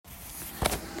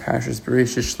Parashas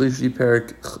Berashit Shlishi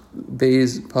Perik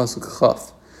Beis Pasuk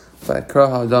Chaf. Vayikra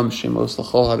ha'adam shemos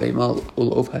l'chol ha'beima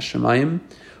u'lof ha'shamayim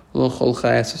u'lochol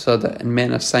chayas ha'sada. And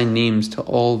man assigned names to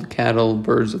all the cattle,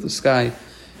 birds of the sky,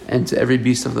 and to every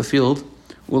beast of the field.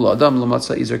 U'la'adam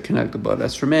l'matza izer kenegdo. But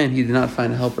as for man, he did not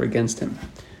find a helper against him.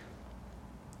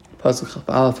 Pasuk Chaf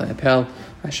Aleph Vayipel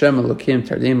Hashem Elokim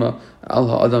Tardema Al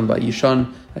ha'adam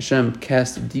ba'yishan. Hashem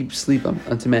cast a deep sleep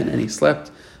unto man, and he slept.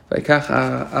 And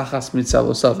Hashem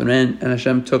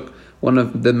took one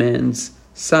of the man's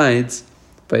sides,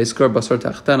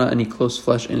 and he closed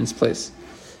flesh in its place.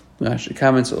 Rashi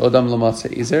comments, Odam Lamatza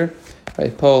Izer,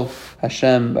 Vayipol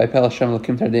Hashem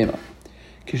Lokim Tardema.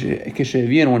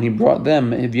 When he brought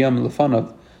them, Eviam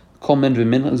Lefanav, Kol Men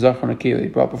V'min Zachar Nakev, he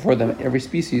brought before them every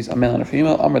species, a male and a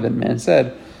female. Amar, the man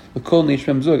said, L'kol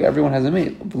Nishmem Zug, everyone has a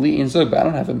mate. V'li in Zug, but I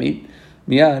don't have a mate.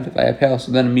 Miyad Vayipel,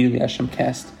 so then immediately Hashem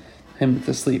cast him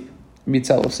to sleep.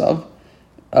 Mitzal Osav,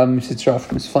 Mitzrah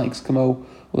from his flanks. Kamo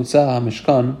Utzah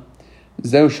HaMishkan,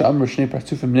 Zeu Sha'amr Shnei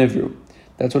Partufim Nivru.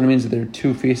 That's what it means that there are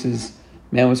two faces.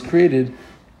 Man was created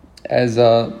as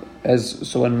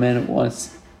so when man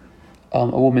wants a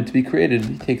woman to be created,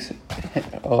 he takes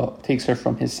her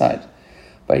from his side.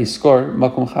 By his score,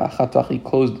 Makom Chatach, he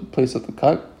closed the place of the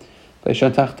cut. By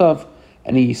Shan Tachtav,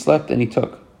 and he slept and he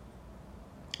took.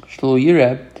 Shlo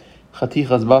Yireh. So that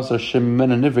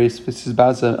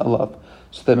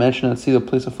man should not see the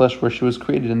place of flesh where she was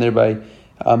created, and thereby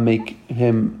make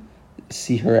him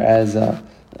see her as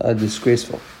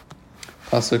disgraceful.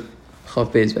 Pasuk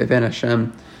Chav Beis Vayven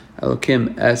Hashem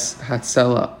Elokim es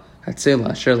Hatzela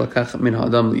asher lakach min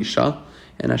ha'adam li'isha,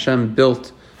 and Hashem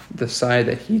built the side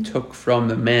that he took from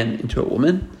the man into a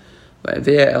woman.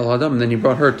 Vayveya el Adam, and then he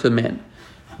brought her to man.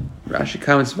 Rashi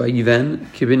comments by Yiven,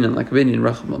 Kibinyan like a binyan,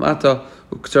 Racham Lamata,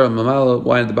 Uksar Mamala,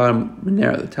 wide at the bottom,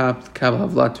 narrow at the top, the Kav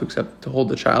Havlat to hold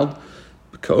the child,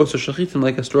 Kaos or Shachitim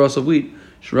like a straw of wheat,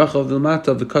 Shracha of the Lamata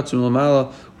of the Katsum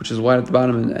Lamala, which is wide at the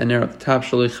bottom and narrow at the top,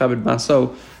 Shalei Chabed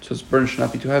Maso, so its burden should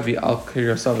not be too heavy, I'll carry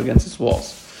yourself against its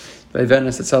walls.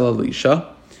 Vayvenes Etzala Lisha,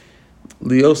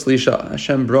 Lios Lisha,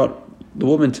 Hashem brought the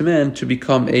woman to man to be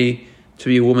a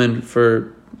woman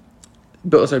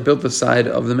built the side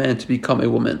of the man to become a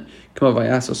woman. So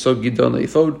Gidon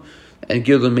Leifod, and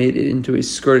Gidon made it into a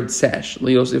skirted sash,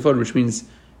 Leos Leifod, which means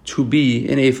to be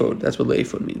an ephod. That's what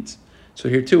Leifod means. So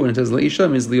here too, when it says Leisha, it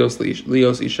means Leos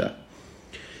Isha.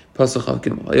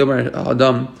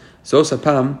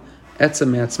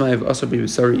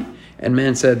 And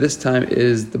man said, this time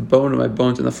is the bone of my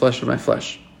bones and the flesh of my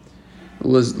flesh.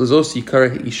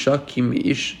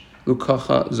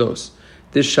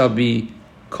 This shall be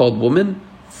called woman,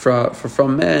 for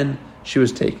from man she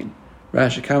was taken.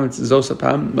 Rashi comments,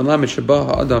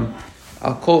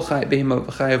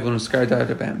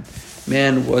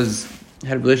 man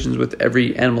had relations with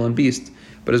every animal and beast,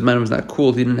 but his mind was not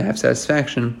cool. He didn't have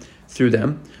satisfaction through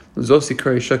them. The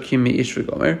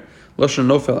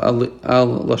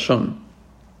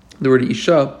word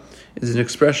isha is an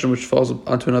expression which falls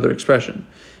onto another expression.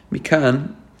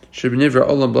 Mikan should be nivra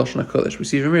olam b'lashon hakodesh. We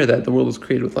see from here that the world was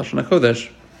created with lashon hakodesh,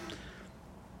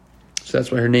 so that's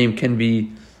why her name can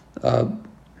be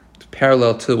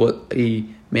parallel to what a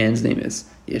man's name is,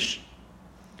 Ish.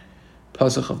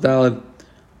 Pasuk of Daled,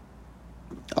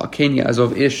 Al Kenya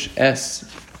Azov Ish Es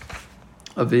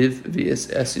Aviv V'Is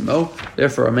Esimo.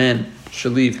 Therefore, a man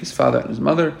should leave his father and his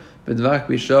mother, B'Dvak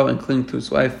B'Isho, and cling to his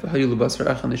wife. V'Hayu L'Basar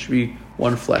Ach, and they should be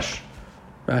one flesh.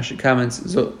 Rashi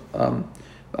comments,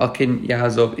 Al Kenya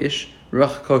Azov Ish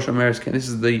Ruach Kosh Ameris. This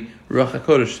is the Ruach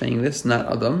HaKodesh saying this, not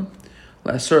Adam.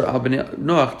 L'asur al b'nei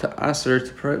Noach, to asur,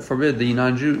 to forbid the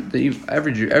non-Jew,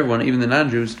 every Jew, everyone, even the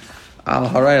non-Jews, al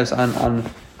harayos, on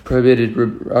prohibited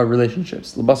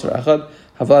relationships. L'basar achad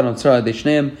havlad notzara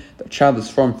deishneim, the child is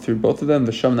formed through both of them.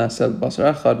 V'sham naseh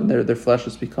l'basar achad, and their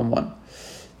fleshes become one.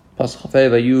 Pasuk chafei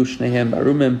vayu shnehem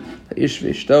barumim ha'ish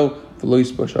v'ishto v'lo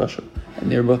yisboshashu,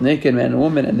 and they were both naked, man and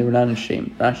woman, and they were not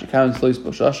ashamed. Rashi comments, lo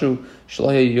yisboshashu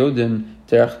shlohe yodin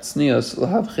derech tznios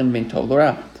l'havchin bein tov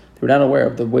l'ra. They were not aware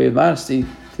of the way of modesty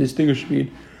to distinguish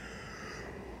between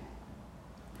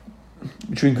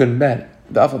good and bad.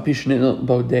 Even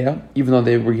though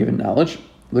they were given knowledge,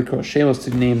 Shemos to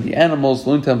name the animals,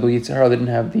 they didn't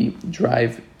have the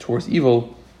drive towards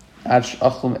evil.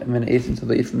 Until they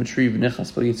ate from the tree, and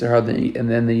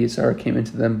then the Yitzhar came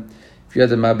into them. If you had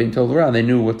them being told around, they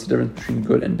knew what's the difference between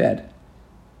good and bad.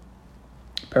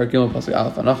 And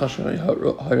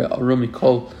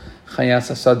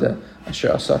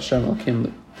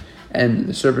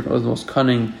the serpent was the most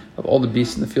cunning of all the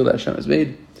beasts in the field that Hashem has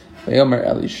made.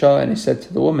 And he said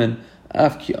to the woman,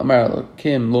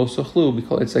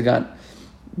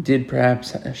 Did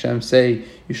perhaps Hashem say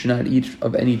you should not eat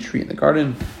of any tree in the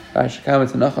garden? What's the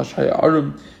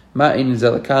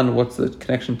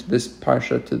connection to this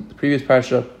parsha, to the previous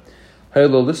parsha? If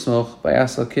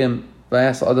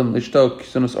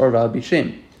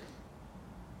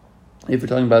we're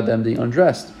talking about them being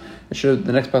undressed,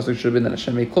 the next pasuk should have been that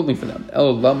Hashem made clothing for them.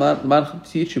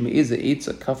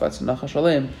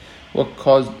 What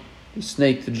caused the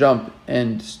snake to jump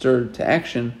and stir to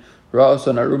action? He saw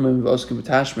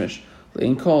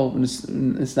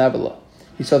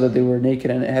that they were naked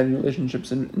and having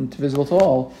relationships and visible to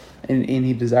all, and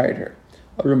he desired her.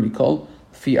 According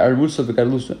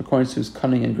to his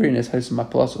cunning and greatness,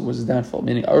 was his downfall.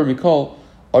 Meaning,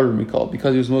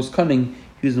 because he was most cunning,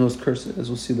 he was the most cursed, as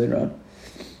we'll see later on.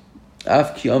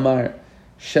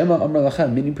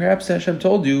 Meaning, perhaps Hashem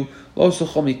told you, is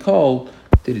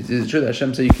it true that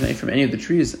Hashem said you can eat from any of the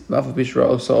trees?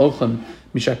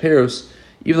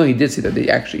 Even though he did say that they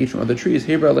actually eat from other trees,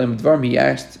 he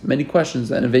asked many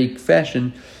questions in a vague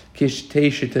fashion, so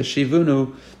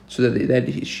that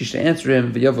she should answer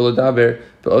him,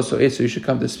 but also so you should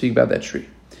come to speak about that tree.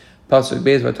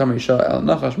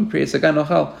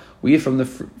 We eat from the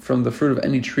fruit of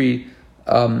any tree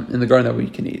in the garden that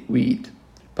we eat.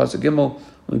 Pasuk Gimel,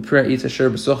 when we pray, but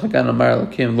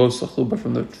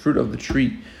from the fruit of the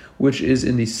tree which is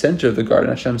in the center of the garden,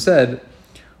 Hashem said,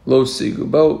 Lo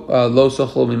sigubo, lo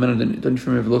sochlo mimenu. Don't eat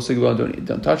from it. Lo sigubo,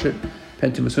 don't touch it.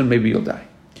 Pentumasun, maybe you'll die.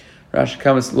 Rashi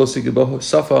comments, Lo sigubo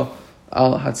safa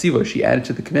al hatziva. She added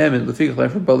to the commandment,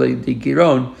 Lefikach for balei de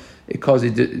giron. It caused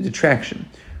a detraction.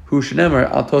 Hu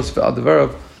shenemar al tosfa al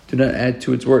devarav. Do not add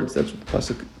to its words. That's what the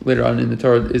pasuk later on in the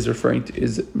Torah is referring to,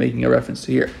 is making a reference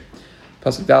to here.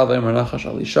 Pasuk dal v'emar nachash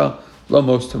al isha lo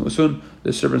mos tamusun.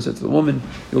 The serpent said to the woman,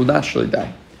 you will naturally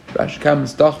die. Rashi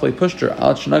comments, Dachle pushed her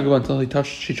al shenagava until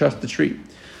she touched the tree.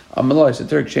 Amalai said,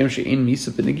 Turk shem she'in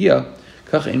misa b'negia,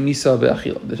 kach in misa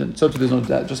be'achila. So too, there's no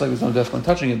death. Just like there's no death when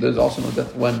touching it, there's also no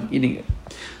death when eating it.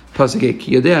 Pasuk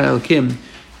ki yodea elkim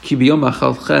ki biyom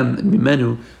achalchem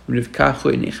mimenu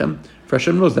v'nivkachu einechem. For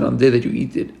Hashem knows that on the day that you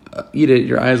eat it,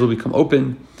 your eyes will become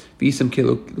open. V'yisem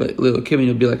kilokim, and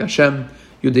you'll be like Hashem.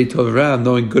 Yodei tov ra,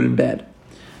 knowing good and bad.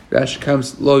 Rashi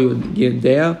comes lo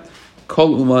yodea.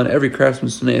 Kol uman, every craftsman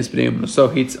so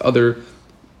hates others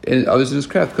in his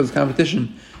craft because of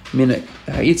competition. From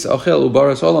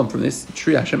this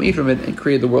tree Hashem ate from it and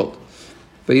created the world.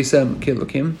 Vayisem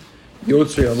kelokim,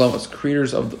 yotzei olam, was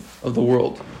creators of the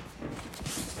world.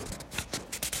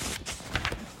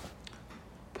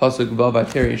 Pasuk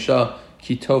v'vateri isha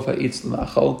ki tov ha'itz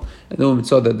l'machol, and the woman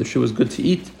saw that the tree was good to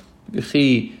eat.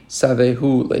 V'chi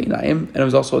savehu le'inayim, and it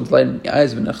was also a delight in the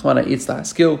eyes. V'nachmana itz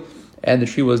lahaskil, and the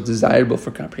tree was desirable for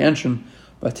comprehension.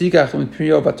 And she took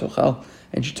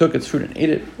its fruit and ate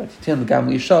it.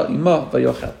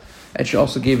 And she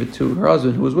also gave it to her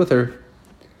husband who was with her,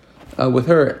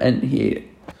 and he ate it.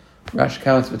 Rashi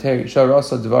comments,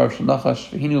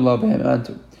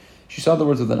 she saw the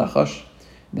words of the Nachash,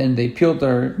 then they appealed to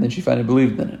her, and then she finally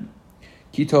believed in him.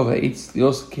 To be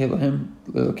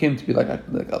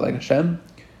like Hashem.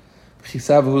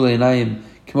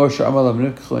 Your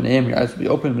eyes will be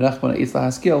open.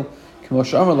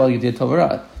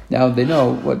 Now they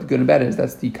know what good and bad is.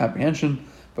 That's the comprehension.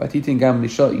 The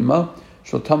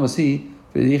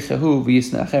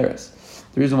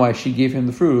reason why she gave him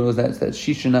the fruit was that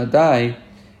she should not die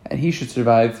and he should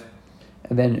survive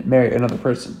and then marry another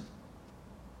person.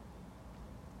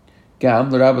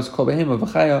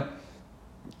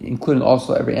 Including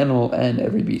also every animal and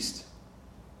every beast.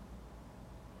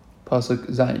 Pasuk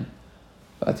Zayin.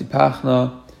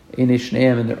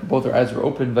 And both their eyes were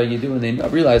open, and they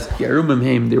realized they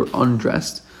were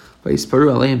undressed. They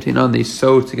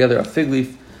sewed together a fig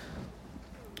leaf,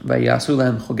 and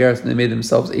they made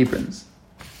themselves aprons.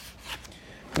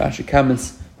 Rashi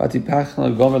comments, this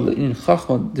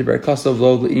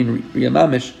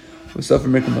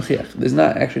is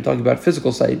not actually talking about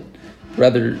physical sight,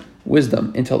 rather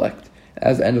wisdom, intellect,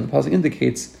 as the end of the pasuk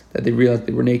indicates that they realized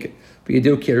they were naked.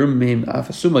 Even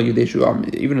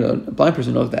a blind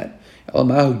person knows that. What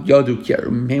does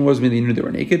it mean they knew they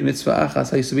were naked? No,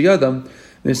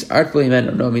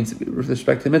 it means with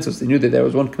respect to mitzvahs, they knew that there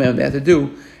was one command they had to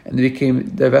do, and they became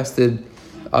divested,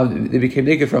 they became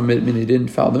naked from it, meaning they didn't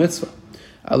follow the mitzvah.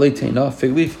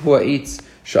 Fig leaf,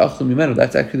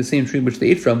 that's actually the same tree which they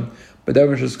ate from, but that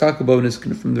was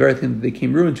from the very thing that they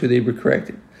came ruined to, they were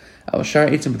corrected. But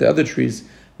the other trees,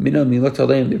 they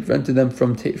prevented them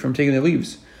from taking their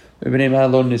leaves. Why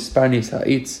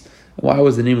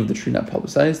was the name of the tree not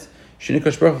publicized? Hashem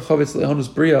doesn't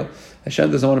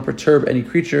want to perturb any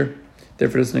creature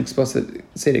Therefore, it doesn't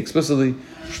say it explicitly.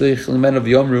 They shouldn't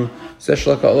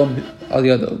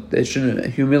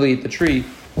humiliate the tree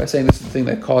by saying this is the thing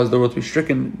that caused the world to be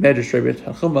stricken.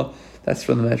 Medrash that's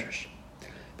from the Medrash.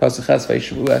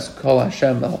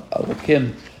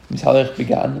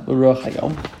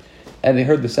 And they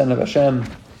heard the sound of Hashem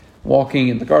walking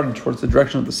in the garden towards the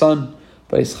direction of the sun.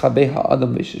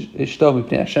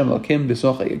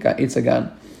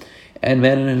 And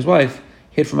man and his wife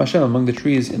hid from Hashem among the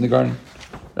trees in the garden.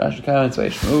 Rashi comments,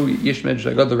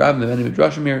 the rabbi, many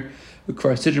midrashim here, and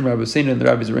the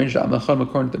rabbis arranged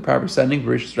according to the proper setting,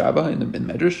 Berashit Rabbah in the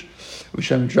Medrash,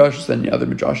 Vishem Midrash, then the other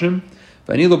midrashim.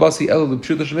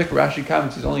 Rashi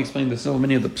comments, he's only explaining the simple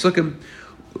meaning of the psukim,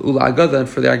 and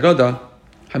for the Agada,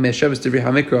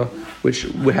 which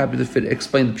would happen to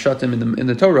explain the pshatim in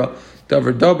the Torah,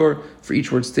 davar, for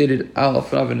each word stated, al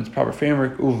in its proper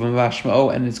framework,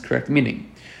 and its correct meaning.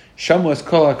 Shamu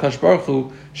kol HaKadosh Baruch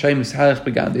Hu shayim mishalech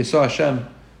began. They saw Hashem,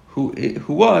 who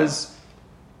was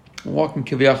walking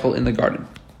kiviyachol in the garden.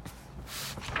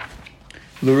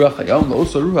 L'ruach hayom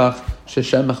also ruach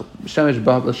shemesh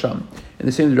b'av l'sham, in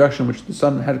the same direction which the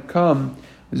sun had come.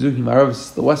 Zuhi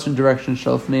marav, the western direction.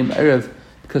 Shalf name erev,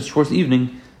 because towards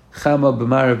evening. Chama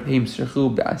b'marav heim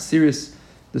sirchu be'asiris.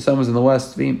 The sun was in the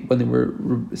west when they were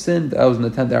sinned. That was in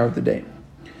the 10th hour of the day.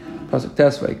 Pasuk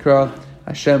Tes vayikra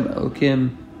Hashem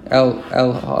Elokim El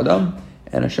Ha'adam,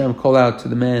 and Hashem called out to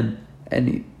the man,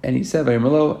 and he said,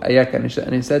 "Vayimalo Ayaka," and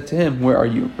he said to him, "Where are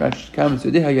you?" Rashi comments,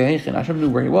 Hashem knew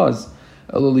where he was,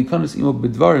 but he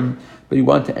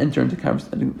wanted to enter into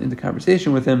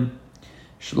conversation with him.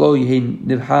 Shlo Yehin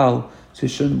Nivhal, so he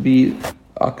shouldn't be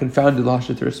confounded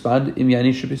Lasha to respond.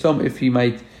 If he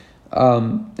might,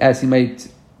 as he might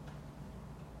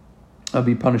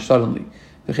be punished suddenly.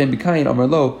 Hashem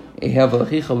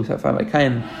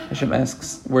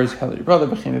asks, where's your brother?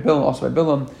 Also by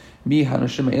Bilam,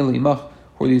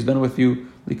 who are these men with you?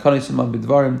 To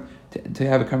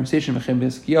have a conversation.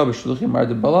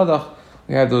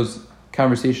 We have those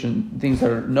conversation things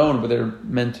that are known, but they're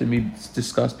meant to be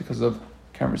discussed because of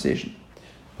conversation.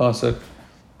 Pasuk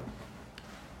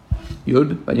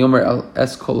Yud, Vayomer al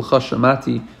es kol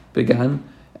chashamati began,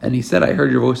 and he said, I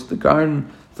heard your voice at the garden.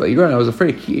 I was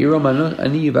afraid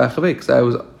because I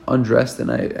was undressed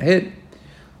and I hid.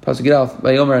 Pasuk Gidal,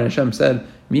 Vayomer, and Hashem said,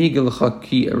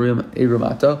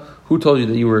 who told you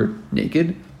that you were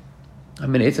naked? Is it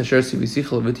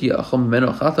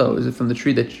from the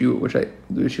tree that you ate,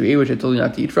 which I told you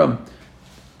not to eat from?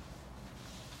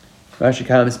 Rashi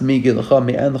comments,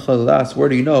 where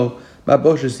do you know? How do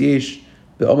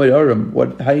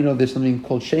you know there's something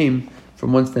called shame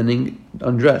from one standing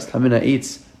undressed? In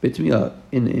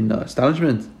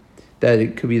astonishment that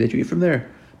it could be that you eat from there.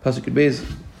 Pasuk Beis,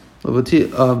 and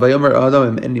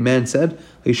the man said,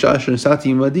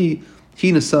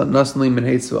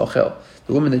 the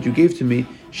woman that you gave to me,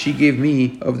 she gave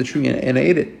me of the tree and I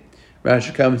ate it.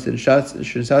 Rashi comments, we see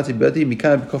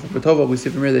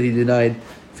from here that he denied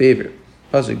favor.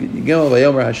 Pasuk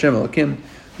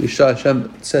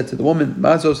Hashem said to the woman,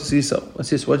 what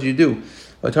did you do?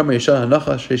 The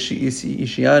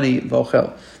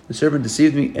servant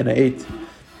deceived me and I ate.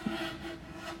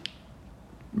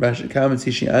 Rashi comments,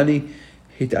 Hitani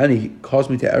caused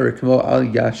me to err. Kamo al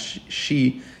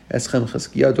yashi eschem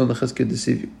chazkiah. Don't let Chazkiah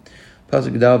deceive you.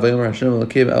 Pasuk Gidal Vayomer Hashem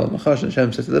Elokeim El Nachash.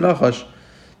 Hashem said to the Nachash,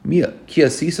 Mia Kia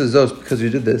Sisa Zos, because you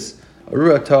did this.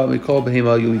 Arura Ta Mikol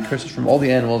Behema, you'll be cursed from all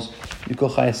the animals. Mikol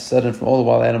Chayes Sudden, from all the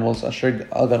wild animals. Asher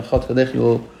Al Gan Chat Kadech, you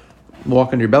will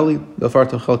walk on your belly.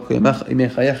 V'afarta Chal Koyemech Imei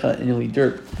Chayecha, and you'll eat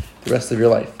dirt the rest of your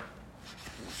life.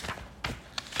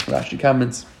 Rashi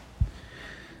comments.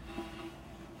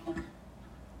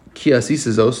 Kia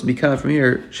Sisazos, be kind from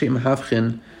here, Shem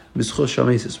Havchin, B'schos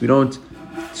Shamesis. We don't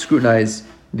scrutinize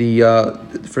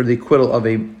for the acquittal of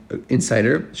a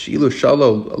insider. Shi'ilu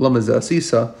Shalo Lamaza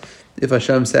Sisa. If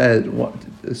Hashem said,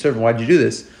 the servant, why did you do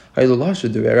this? The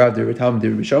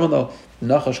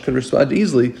Nachash could respond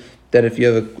easily that if you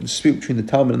have a dispute between the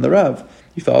Talmud and the Rav,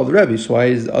 you follow the Rebbe. So why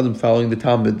is Adam following the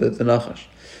Talmud, the Nachash?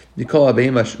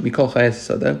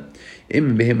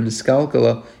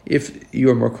 If you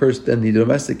are more cursed than the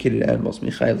domesticated animals,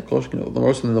 more so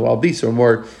than the wild beasts, or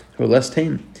more or less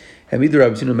tame. Other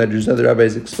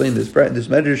rabbis explain this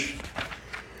medrash.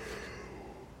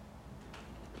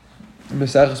 It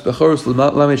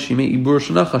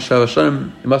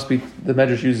must be the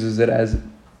medrash uses it as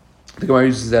the Gemara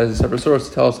uses it as a separate source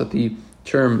to tell us that the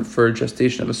term for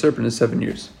gestation of a serpent is 7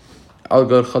 years. In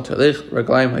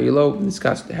this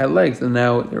case, they had legs, and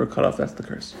now they were cut off. That's the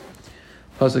curse.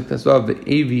 And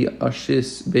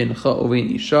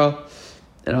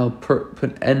I'll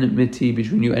put enmity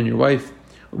between you and your wife.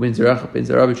 U'bein zeracha bein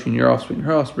zerah, between your offspring and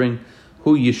her offspring.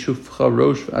 Hu yeshufcha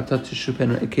rosh v'ata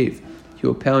tishufenu ekev. He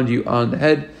will pound you on the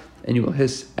head, and you will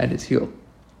hiss at his heel.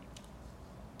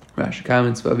 Rashi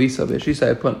comments, Vavisa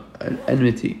v'Yeshisa, I put an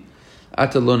enmity.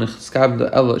 Ata lo nechskabda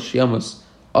ella shiamus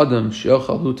Adam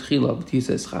shiochal hu tchila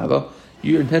v'tisa es Chava.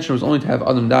 Your intention was only to have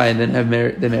Adam die and then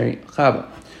marry Chava.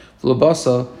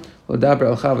 V'lobasa l'daber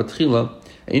el Chava tchila.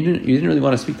 And you didn't really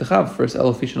want to speak to Chava first.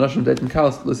 Elo fish nashim detin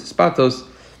kalas l'sispatos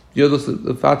yodos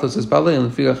l'fatos es balei and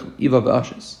l'figach iva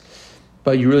v'ashes.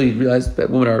 But you really realized that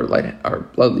women are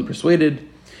bloodily persuaded,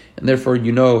 and therefore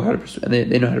you know how to persuade, and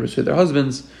they know how to persuade their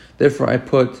husbands. Therefore, I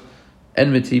put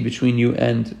enmity between you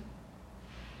and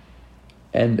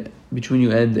the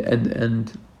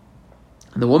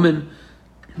woman,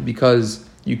 because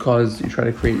you try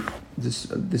to create this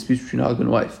dispute between husband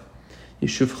and wife.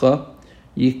 Yeshufcha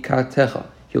yikatecha,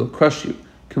 he will crush you.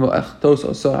 Kimo echtos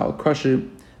also, I will crush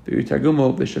you.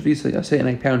 V'yitargumo v'shavisa yaseh, and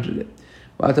I pounded it.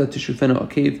 V'ata tishufeno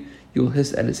akev, you will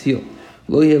hiss at his heel.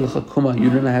 Lo yelecha kuma, you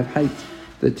do not have height.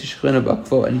 The tishchena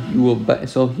b'akvo, and you will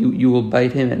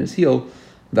bite him at his heel.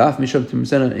 V'af misham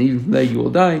timsena, and even from there you will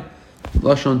die.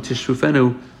 Lashon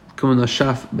tishufenu kuma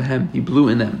nashaf behem, he blew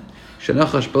in them.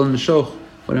 Shanachash bel neshoch,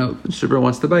 when a serpent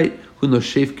wants to bite, hu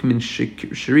noshef kamin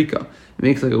shirika, it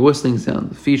makes like a whistling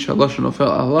sound. Fish halashon ofel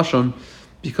halashon,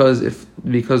 because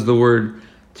the word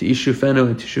tishufenu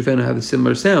and tishufenu have a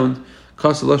similar sound.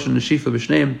 Kas halashon neshifa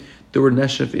b'shneim, the word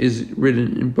neshef is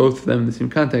written in both of them in the same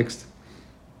context,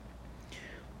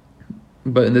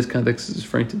 but in this context it's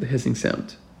referring to the hissing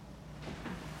sound.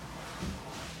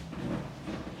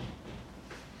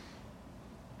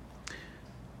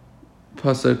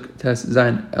 Pasuk Tes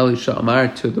Zayin, Elisha Amar,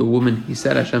 to the woman he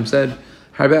said, Hashem said,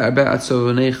 Harbe arbe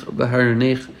atzovonech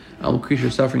v'haronech, I will increase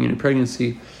your suffering in your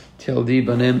pregnancy, Teldi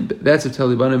banim, that's a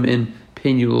Teldi banim, in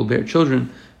pain you will bear children,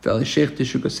 V'alishech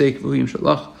tishukasek v'huyim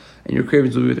shalach, and your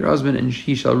cravings will be with your husband, and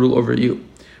he shall rule over you.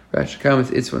 Rashi comments,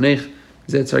 Itzvonech,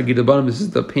 Zetzar gidabanim, this is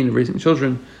the pain of raising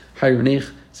children, Haronech,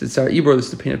 Zetzar ibor, this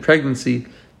is the pain of pregnancy,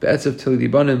 Ve'etzav Teldi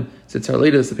banim, Zetzar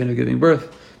leda, this is the pain of giving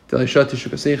birth, V'alisha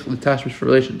tishukasech, attachments for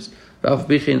relations. You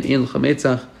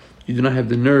do not have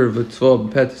the nerve to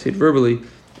say it verbally.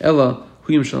 Ella,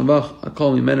 he will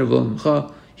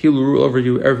rule over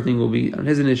you. Everything will be on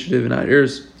his initiative and not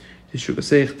yours. His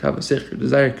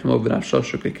desire come over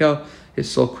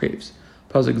his soul craves.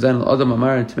 Pasuk Zayin Adam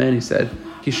Amar, and to man he said,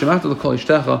 because you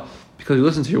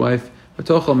listen to your wife, and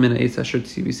you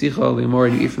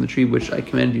eat from the tree which I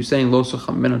commanded you, saying,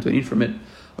 don't eat from it.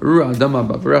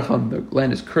 The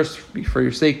land is cursed for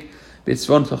your sake.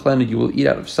 You will eat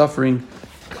out of suffering.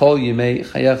 Kol yemei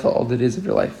chayecha, all the days of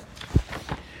your life.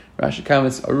 Rashi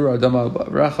comments, Arur adama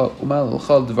ba'avracha umal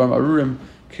l'chal devarim arurim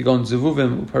kigon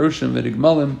zevuvim uparushim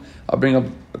v'digmalim. I'll bring up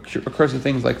a curse of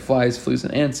things like flies, fleas,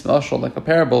 and ants. Mashal, like a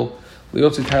parable.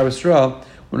 Liotzi tarvasra,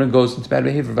 when it goes into bad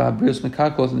behavior. V'abrius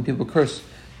mekakos, and the people curse.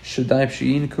 Shadayim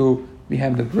she'inku, we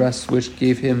have the breasts which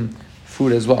gave him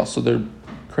food as well. So they're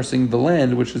cursing the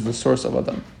land, which is the source of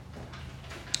Adam.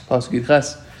 Pasuk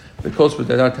Yitches. The coast with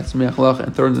dadar tatzmiach lach,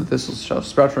 and thorns and thistles shall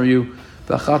sprout from you.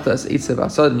 V'achata as eitzev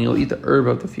asad, and you'll eat the herb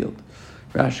of the field.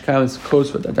 Rashi comments,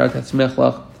 coast with dadar tatzmiach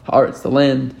lach, haaretz, the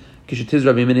land.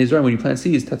 Kishetizra b'min Israel, when you plant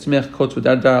seeds, tatzmiach coats with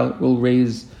dadar will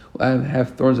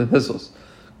have thorns and thistles.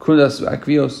 Kundas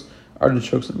v'akvios,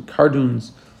 artichokes and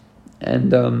cardoons,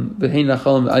 and v'hein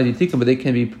nachalim v'aditikim, but they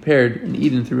can be prepared and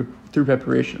eaten through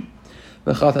preparation.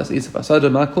 V'achata as eitzev asad,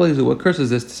 what curse is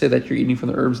this to say that you're eating from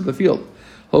the herbs of the field?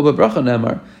 Hashem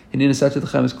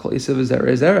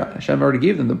already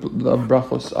gave them the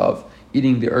brachos of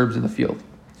eating the herbs in the field.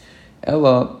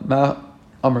 Ella ma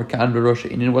amar kan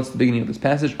b'rosh. What's the beginning of this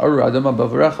passage? After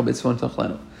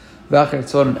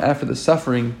the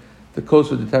suffering, the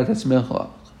coast with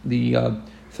the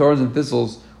thorns and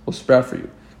thistles will sprout for you.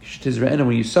 And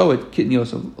when you sow it,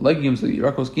 kitnios of legumes like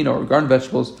rakos or garden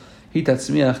vegetables,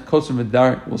 hitatzmiach kotzim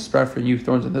v'dar will sprout for you,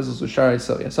 thorns and thistles with sharai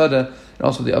yasada, and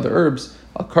also the other herbs.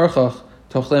 Al karchach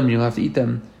tochlem, you'll have to eat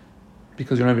them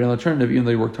because you don't have any alternative, even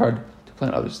though you worked hard to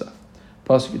plant other stuff.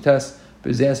 Pasuk Yites,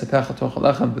 b'zeh sepecha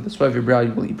tochalechem, with the sweat of your brow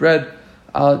you will eat bread.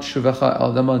 Al shuvecha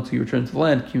al dama, until you return to the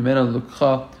land. Ki mimena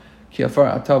lukcha ki afar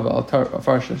atav al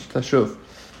afar tashuv.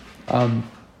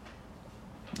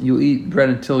 You'll eat bread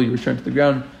until you return to the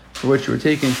ground for which you were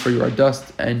taken, for you are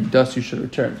dust, and dust you should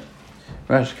return.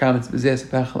 Rashi comments, b'zeh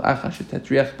sepecha l'acha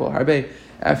shetetriach bo harbe.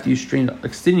 After you strain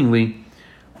exceedingly,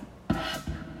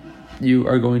 you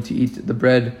are going to eat the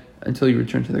bread until you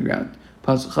return to the ground.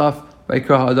 Pasuk Chaf,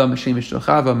 Vayikra ha'adam Hashem ishto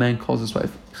Chava, man calls his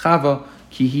wife Chava,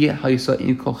 ki hi ha'yisa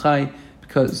in kol chai,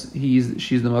 because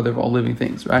she's the mother of all living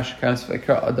things. Rashi comments,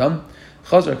 Vayikra Adam,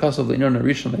 Chazar kasav le'inon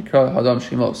arishon Vayikra ha'adam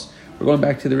Shemos. we're going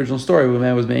back to the original story where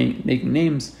man was making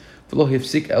names. And now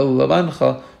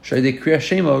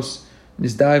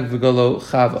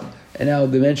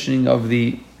the mentioning of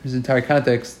his entire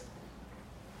context,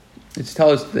 it's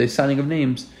tell us the signing of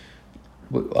names.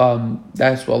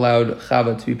 That's what allowed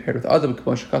Chava to be paired with Adam.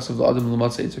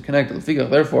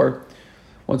 Therefore,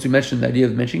 once we mentioned the idea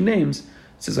of mentioning names,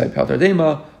 it says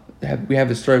we have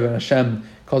the story about Hashem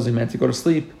causing man to go to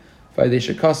sleep. And once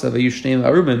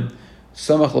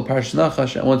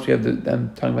we have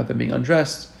them talking about them being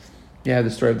undressed, you have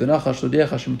the story of the Nachash,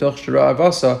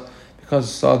 because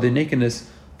he saw the nakedness,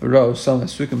 he had a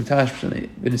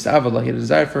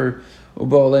desire for her,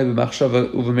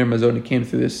 and he came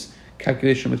through this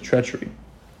calculation with treachery.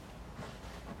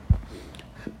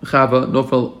 Chava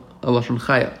nofel alashon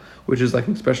chaya, which is like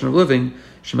an expression of living.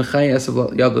 She gives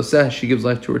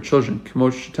life to her children.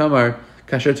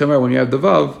 Kasher tamar, when you have the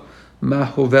vav, ma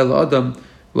hovel adam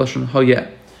lashon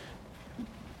hayeh.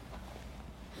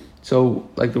 So,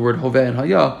 like the word hoveh and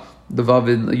hayah, the vav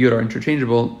and the yud are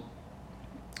interchangeable.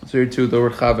 So here too, the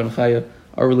word chav and chaya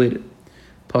are related.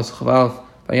 Pasuk Chav,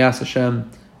 Vayas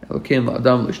Hashem Elokeim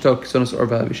la'adam l'ishtok kisonos or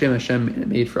v'Hashem Hashem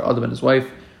made for Adam and his wife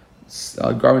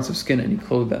garments of skin, and he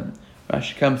clothed them.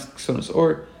 Rashi comes kisonos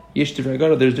or yesh divrei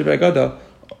agada. There's divrei agada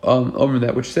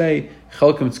that which say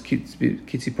chalkim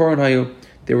kitziporon hayu.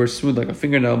 They were smooth like a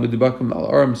fingernail. Midubakim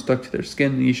al aram, stuck to their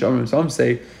skin. Yish amrim, some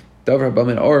say davar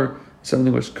habamin or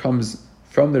something which comes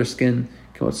from their skin.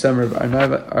 Kamot semer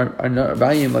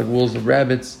arnavayim, like wools of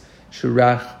rabbits.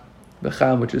 Shurach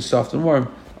b'cham, which is soft and warm.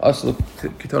 Also,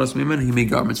 kitonos mimen, he made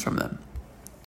garments from them.